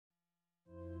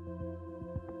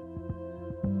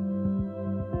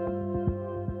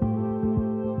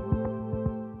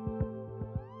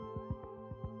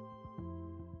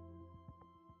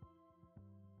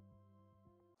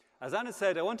As Anna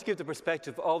said, I want to give the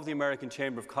perspective of the American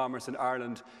Chamber of Commerce in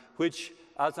Ireland, which,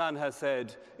 as Anna has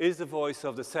said, is the voice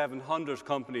of the 700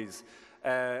 companies,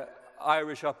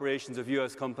 Irish operations of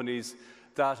US companies,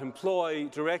 that employ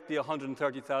directly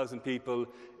 130,000 people,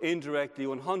 indirectly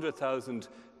 100,000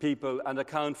 people, and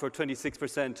account for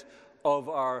 26% of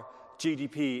our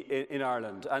GDP in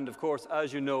Ireland. And of course,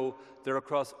 as you know, they're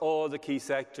across all the key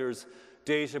sectors: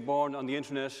 data born on the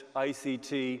internet,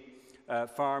 ICT,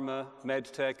 pharma,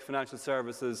 medtech, financial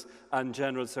services, and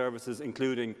general services,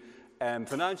 including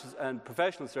financial and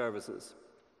professional services.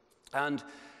 And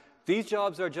these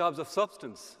jobs are jobs of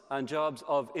substance and jobs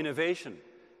of innovation.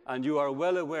 And you are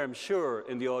well aware, I'm sure,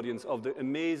 in the audience, of the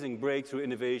amazing breakthrough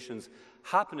innovations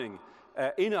happening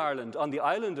in Ireland, on the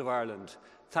island of Ireland,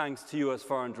 thanks to US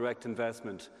foreign direct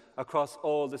investment across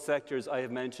all the sectors I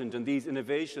have mentioned. And these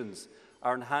innovations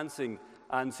are enhancing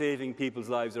and saving people's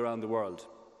lives around the world.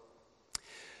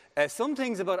 Some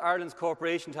things about Ireland's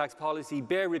corporation tax policy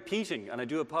bear repeating, and I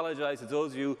do apologise to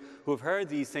those of you who have heard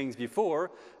these things before,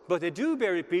 but they do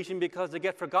bear repeating because they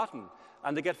get forgotten.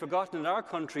 And they get forgotten in our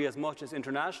country as much as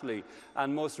internationally.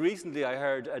 And most recently, I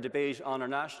heard a debate on our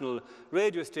national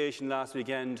radio station last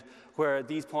weekend where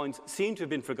these points seem to have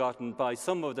been forgotten by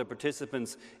some of the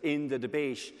participants in the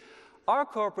debate. Our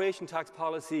corporation tax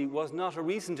policy was not a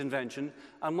recent invention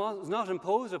and was not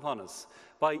imposed upon us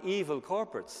by evil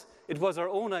corporates. It was our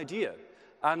own idea,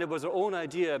 and it was our own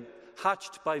idea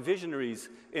hatched by visionaries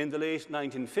in the late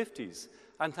 1950s.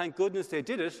 And thank goodness they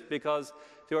did it, because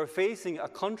they were facing a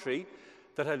country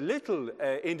that had little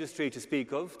industry to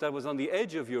speak of, that was on the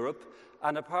edge of Europe,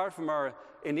 and apart from our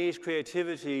innate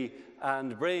creativity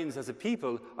and brains as a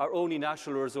people, our only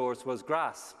natural resource was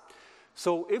grass.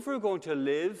 So if we're going to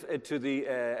live to the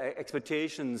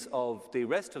expectations of the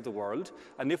rest of the world,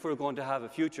 and if we're going to have a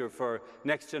future for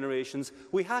next generations,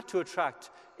 we had to attract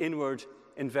inward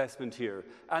investment here.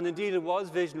 And indeed, it was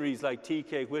visionaries like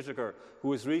T.K. Whitaker, who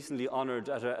was recently honoured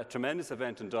at a tremendous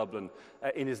event in Dublin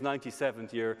in his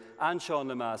 97th year, and Sean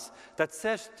Lemass, that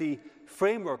set the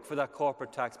framework for that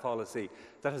corporate tax policy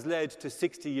that has led to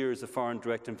 60 years of foreign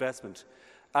direct investment.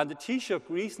 And the Taoiseach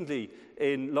recently,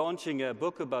 in launching a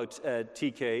book about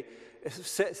TK,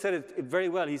 said it very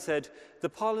well. He said, "The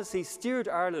policy steered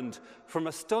Ireland from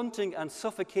a stunting and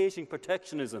suffocating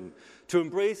protectionism to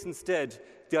embrace instead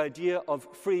the idea of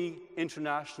free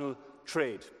international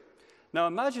trade." Now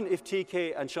imagine if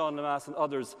TK and Sean Lemass and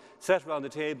others sat around the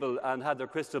table and had their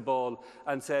crystal ball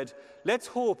and said, let's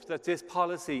hope that this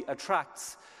policy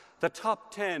attracts the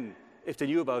top 10, if they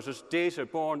knew about it, data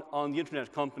born on the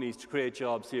internet companies to create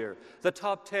jobs here. The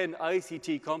top 10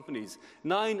 ICT companies,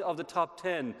 9 of the top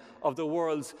 10 of the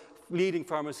world's leading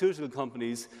pharmaceutical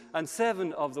companies, and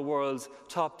 7 of the world's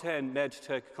top 10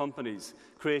 medtech companies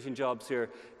creating jobs here.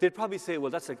 They'd probably say,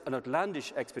 well, that's an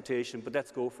outlandish expectation, but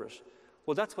let's go for it.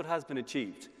 Well, that's what has been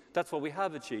achieved. That's what we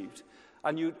have achieved.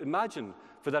 And you'd imagine,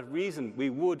 for that reason,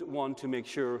 we would want to make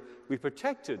sure we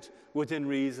protected, within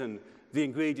reason, the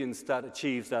ingredients that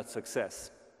achieves that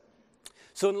success.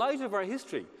 So in light of our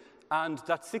history and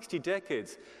that 60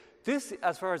 decades, this,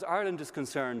 as far as Ireland is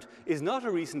concerned, is not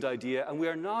a recent idea, and we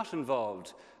are not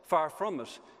involved, far from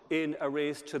it, in a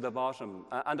race to the bottom.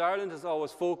 And Ireland has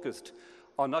always focused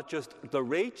on not just the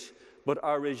rate, but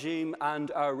our regime and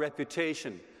our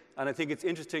reputation. And I think it's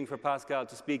interesting for Pascal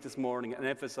to speak this morning and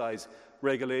emphasise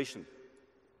regulation.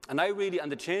 And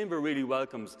the Chamber really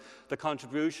welcomes the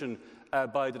contribution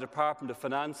by the Department of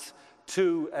Finance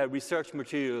to research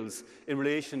materials in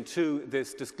relation to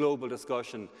this global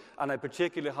discussion. And I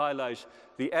particularly highlight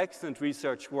the excellent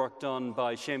research work done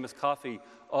by Seamus Coffey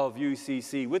of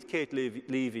UCC with Kate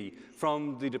Levy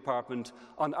from the department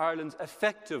on Ireland's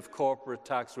effective corporate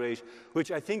tax rate,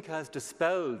 which I think has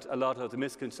dispelled a lot of the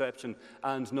misconception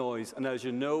and noise. And as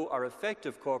you know, our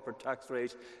effective corporate tax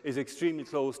rate is extremely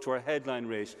close to our headline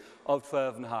rate of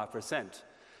 12.5%.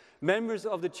 Members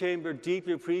of the Chamber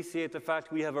deeply appreciate the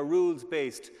fact we have a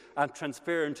rules-based and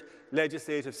transparent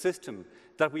legislative system,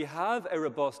 that we have a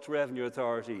robust revenue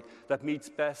authority that meets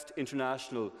best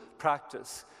international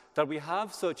practice, that we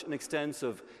have such an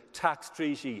extensive tax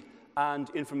treaty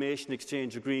and information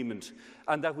exchange agreement,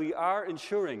 and that we are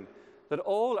ensuring that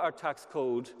all our tax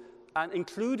code, and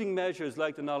including measures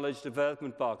like the Knowledge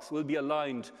Development Box, will be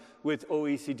aligned with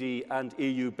OECD and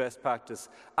EU best practice,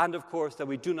 and of course that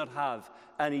we do not have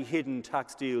any hidden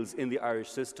tax deals in the Irish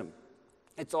system.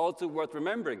 It's also worth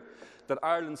remembering that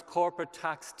Ireland's corporate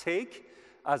tax take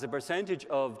as a percentage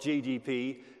of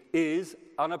GDP is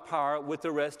on a par with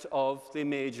the rest of the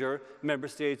major member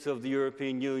states of the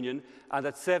European Union, and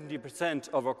that 70%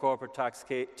 of our corporate tax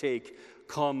take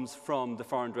comes from the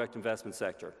foreign direct investment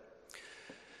sector.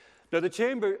 Now, the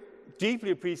Chamber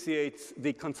deeply appreciates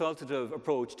the consultative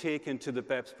approach taken to the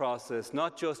BEPS process,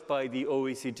 not just by the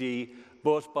OECD,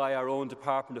 but by our own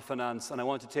Department of Finance. And I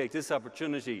want to take this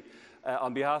opportunity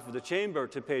on behalf of the Chamber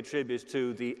to pay tribute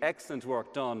to the excellent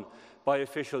work done by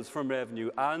officials from Revenue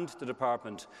and the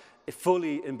Department,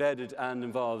 fully embedded and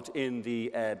involved in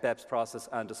the BEPS process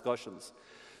and discussions.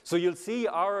 So you'll see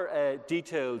our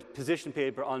detailed position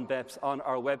paper on BEPS on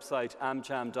our website,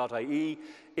 amcham.ie.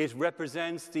 It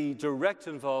represents the direct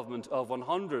involvement of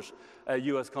 100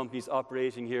 US companies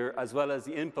operating here, as well as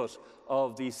the input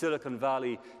of the Silicon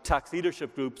Valley Tax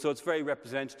Leadership Group, so it's very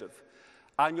representative.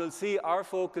 And you'll see our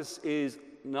focus is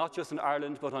not just on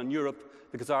Ireland, but on Europe,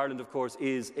 because Ireland, of course,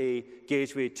 is a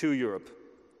gateway to Europe.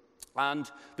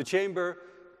 And the Chamber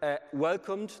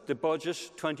welcomed the Budget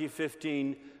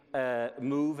 2015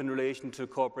 move in relation to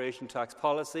corporation tax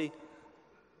policy.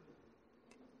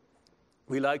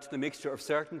 We liked the mixture of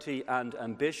certainty and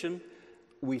ambition.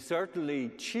 We certainly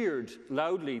cheered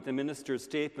loudly the Minister's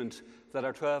statement that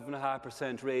our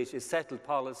 12.5% rate is settled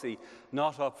policy,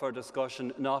 not up for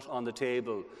discussion, not on the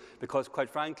table, because quite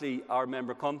frankly our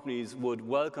member companies would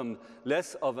welcome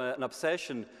less of an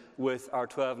obsession with our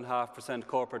 12.5%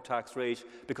 corporate tax rate,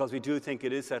 because we do think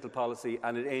it is settled policy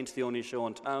and it ain't the only show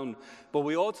in town. But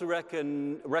we also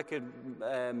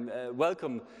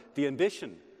welcome the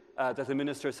ambition that the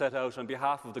Minister set out on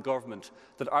behalf of the Government,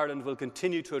 that Ireland will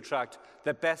continue to attract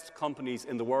the best companies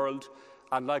in the world.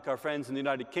 And like our friends in the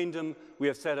United Kingdom, we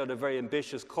have set out a very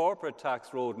ambitious corporate tax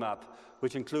roadmap,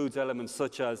 which includes elements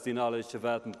such as the knowledge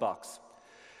development box.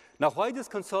 Now, why this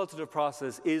consultative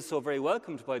process is so very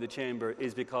welcomed by the Chamber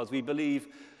is because we believe,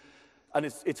 and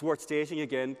it's worth stating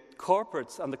again,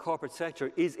 corporates and the corporate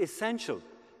sector is essential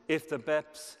if the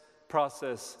BEPS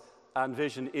process and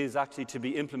vision is actually to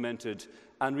be implemented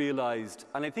and realised.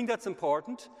 And I think that's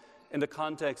important in the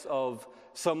context of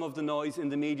some of the noise in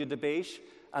the media debate,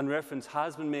 and reference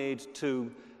has been made to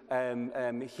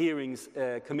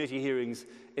committee hearings,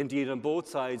 indeed on both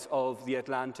sides of the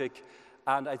Atlantic.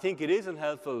 And I think it is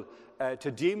unhelpful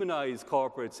to demonise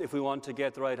corporates if we want to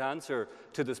get the right answer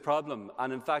to this problem.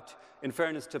 And in fact, in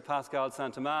fairness to Pascal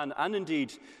Saint-Amans and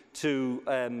indeed to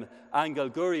Angel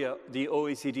Gurria, the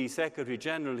OECD Secretary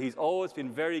General, he's always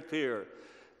been very clear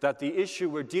that the issue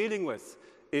we're dealing with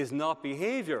is not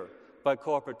behaviour by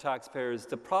corporate taxpayers.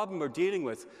 The problem we're dealing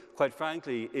with, quite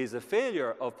frankly, is a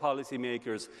failure of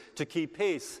policymakers to keep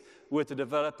pace with the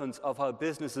developments of how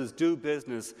businesses do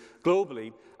business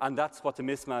globally, and that's what the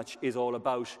mismatch is all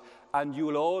about. And you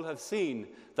will all have seen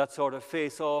that sort of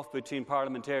face-off between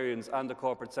parliamentarians and the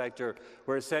corporate sector,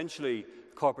 where essentially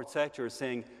the corporate sector is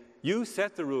saying, you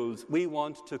set the rules, we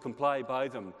want to comply by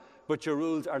them, but your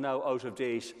rules are now out of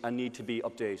date and need to be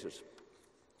updated.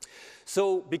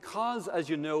 So because, as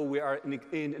you know, we are in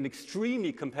an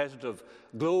extremely competitive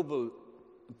global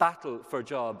battle for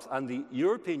jobs, and the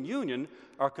European Union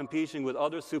are competing with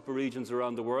other super regions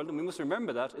around the world, and we must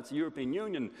remember that it's a European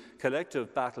Union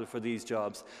collective battle for these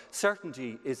jobs,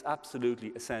 certainty is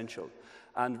absolutely essential.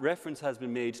 And reference has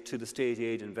been made to the state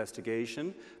aid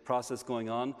investigation process going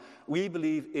on. We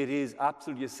believe it is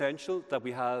absolutely essential that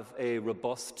we have a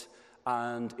robust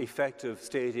and effective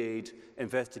state aid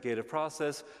investigative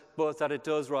process, but that it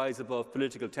does rise above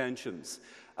political tensions.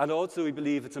 And also we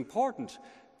believe it's important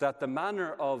that the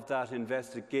manner of that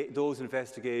those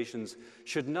investigations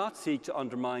should not seek to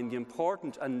undermine the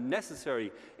important and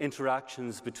necessary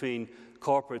interactions between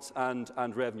corporates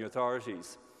and revenue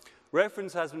authorities.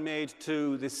 Reference has been made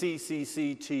to the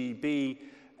CCCTB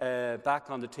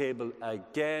back on the table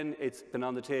again. It's been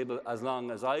on the table as long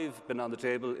as I've been on the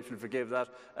table, if you'll forgive that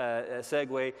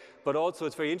segue. But also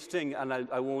it's very interesting, and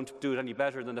I won't do it any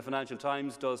better than the Financial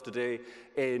Times does today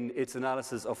in its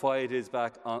analysis of why it is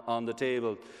back on the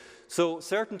table. So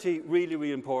certainty, really,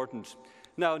 really important.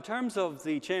 Now, in terms of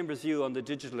the Chamber's view on the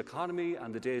digital economy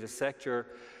and the data sector,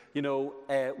 you know,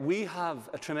 we have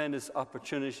a tremendous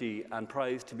opportunity and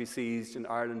prize to be seized in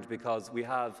Ireland, because we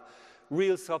have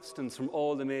real substance from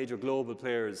all the major global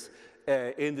players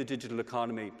in the digital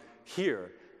economy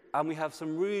here. And we have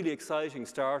some really exciting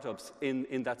startups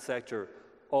in that sector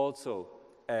also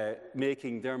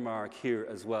making their mark here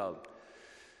as well.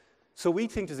 So we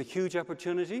think there's a huge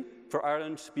opportunity for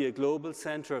Ireland to be a global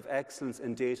centre of excellence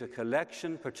in data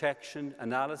collection, protection,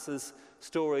 analysis,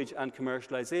 storage and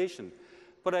commercialisation.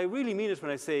 But I really mean it when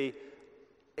I say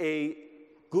a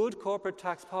good corporate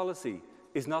tax policy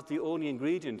is not the only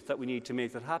ingredient that we need to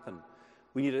make that happen.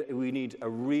 We need a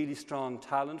really strong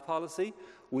talent policy.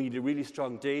 We need a really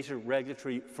strong data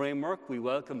regulatory framework. We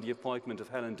welcome the appointment of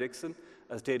Helen Dixon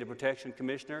as Data Protection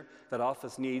Commissioner. That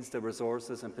office needs the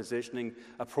resources and positioning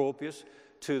appropriate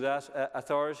to that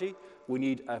authority. We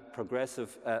need a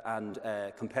progressive and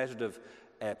competitive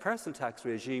personal tax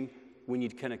regime. We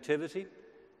need connectivity.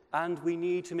 And we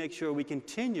need to make sure we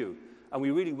continue, and we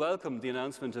really welcome the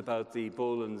announcement about the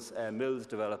Boland's Mills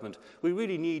development. We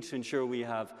really need to ensure we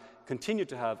continue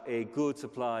to have a good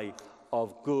supply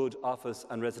of good office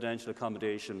and residential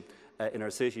accommodation in our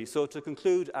city. So to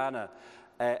conclude, Anna,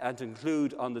 and to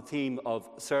conclude on the theme of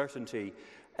certainty,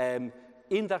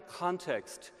 in that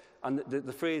context, and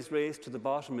the phrase race to the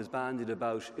bottom is bandied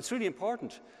about, it's really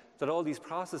important that all these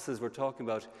processes we're talking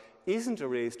about isn't a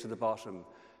race to the bottom,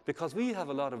 because we have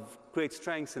a lot of great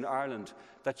strengths in Ireland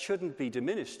that shouldn't be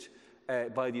diminished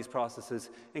by these processes,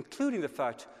 including the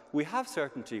fact we have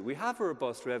certainty, we have a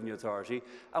robust revenue authority,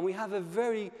 and we have a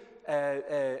very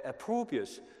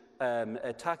appropriate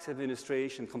tax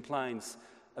administration compliance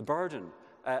burden,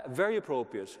 very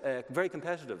appropriate, very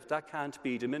competitive. That can't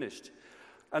be diminished.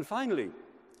 And finally,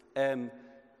 and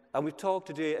we've talked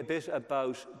today a bit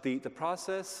about the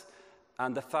process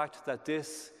and the fact that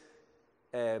this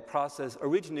process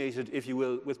originated, if you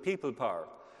will, with people power.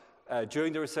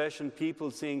 During the recession, people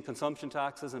seeing consumption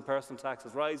taxes and personal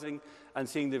taxes rising and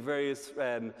seeing the various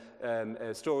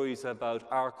stories about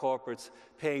our corporates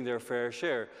paying their fair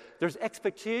share. There's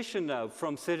expectation now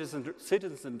from citizenry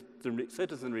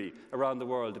around the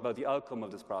world about the outcome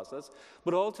of this process,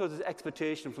 but also there's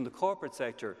expectation from the corporate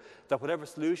sector that whatever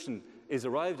solution is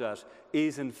arrived at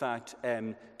is in fact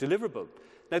deliverable.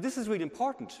 Now, this is really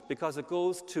important because it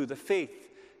goes to the faith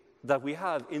that we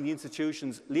have in the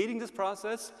institutions leading this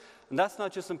process, and that's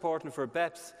not just important for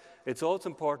BEPS, it's also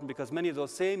important because many of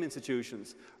those same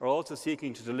institutions are also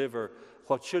seeking to deliver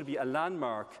what should be a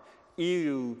landmark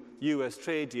EU-US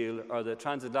trade deal, or the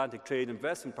Transatlantic Trade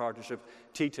Investment Partnership,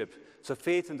 TTIP. So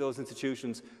faith in those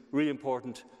institutions, really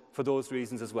important for those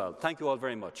reasons as well. Thank you all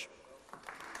very much.